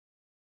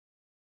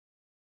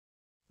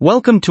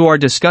Welcome to our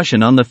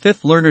discussion on the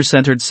fifth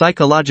learner-centered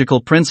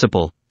psychological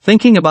principle,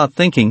 thinking about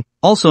thinking,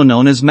 also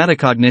known as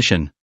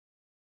metacognition.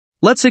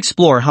 Let's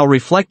explore how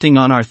reflecting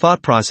on our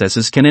thought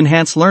processes can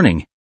enhance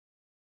learning.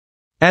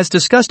 As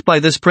discussed by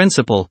this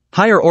principle,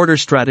 higher-order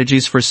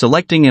strategies for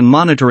selecting and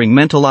monitoring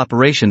mental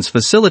operations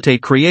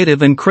facilitate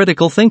creative and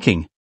critical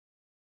thinking.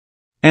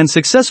 And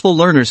successful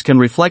learners can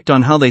reflect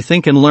on how they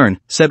think and learn,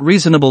 set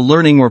reasonable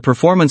learning or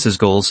performances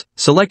goals,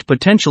 select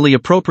potentially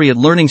appropriate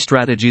learning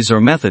strategies or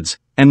methods,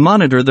 and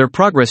monitor their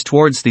progress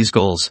towards these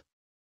goals.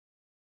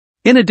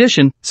 In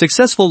addition,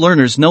 successful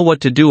learners know what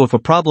to do if a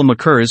problem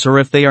occurs or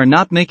if they are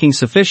not making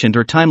sufficient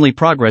or timely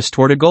progress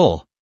toward a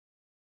goal.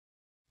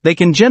 They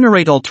can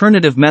generate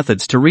alternative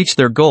methods to reach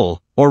their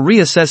goal, or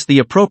reassess the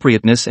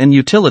appropriateness and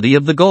utility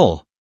of the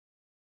goal.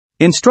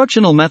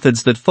 Instructional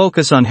methods that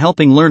focus on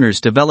helping learners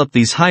develop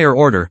these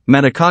higher-order,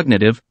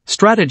 metacognitive,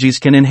 strategies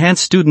can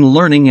enhance student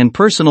learning and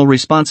personal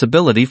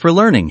responsibility for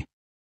learning.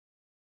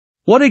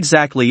 What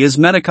exactly is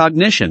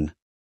metacognition?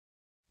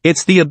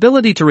 It's the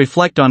ability to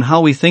reflect on how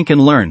we think and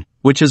learn,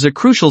 which is a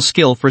crucial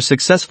skill for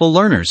successful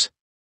learners.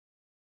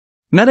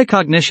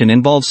 Metacognition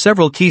involves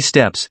several key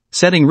steps: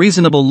 setting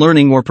reasonable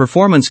learning or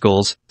performance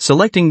goals,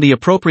 selecting the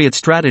appropriate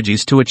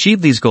strategies to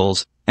achieve these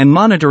goals, and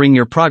monitoring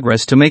your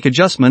progress to make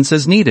adjustments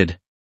as needed.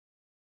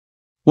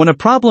 When a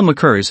problem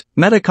occurs,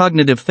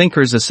 metacognitive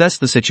thinkers assess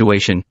the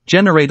situation,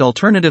 generate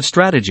alternative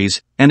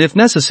strategies, and if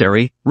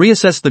necessary,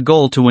 reassess the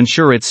goal to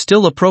ensure it's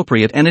still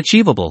appropriate and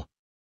achievable.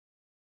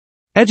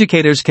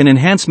 Educators can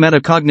enhance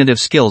metacognitive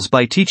skills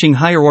by teaching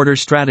higher-order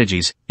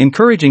strategies,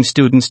 encouraging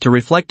students to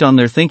reflect on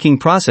their thinking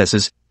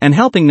processes, and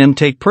helping them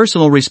take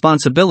personal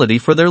responsibility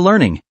for their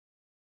learning.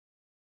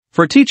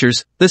 For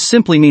teachers, this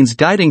simply means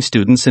guiding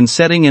students in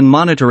setting and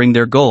monitoring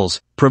their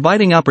goals,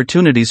 providing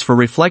opportunities for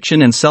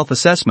reflection and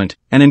self-assessment,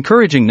 and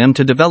encouraging them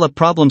to develop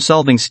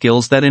problem-solving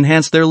skills that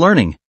enhance their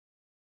learning.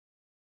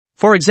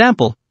 For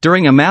example,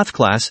 during a math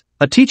class,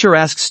 a teacher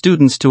asks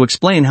students to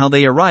explain how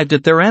they arrived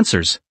at their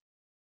answers.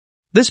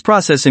 This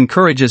process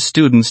encourages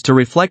students to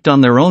reflect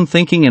on their own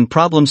thinking and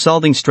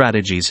problem-solving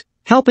strategies,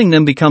 helping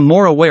them become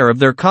more aware of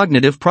their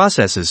cognitive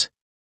processes.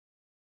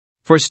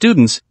 For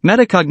students,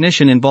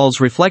 metacognition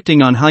involves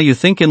reflecting on how you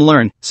think and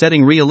learn,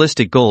 setting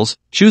realistic goals,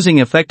 choosing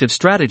effective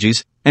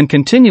strategies, and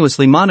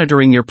continuously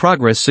monitoring your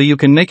progress so you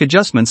can make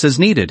adjustments as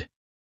needed.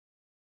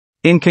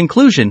 In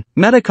conclusion,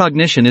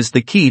 metacognition is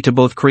the key to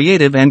both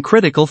creative and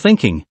critical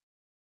thinking.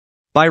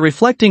 By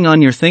reflecting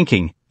on your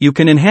thinking, you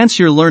can enhance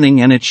your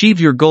learning and achieve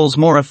your goals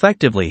more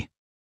effectively.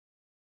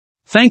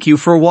 Thank you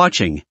for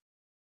watching.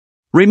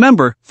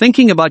 Remember,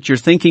 thinking about your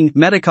thinking,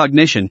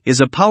 metacognition, is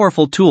a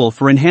powerful tool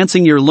for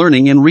enhancing your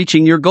learning and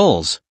reaching your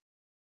goals.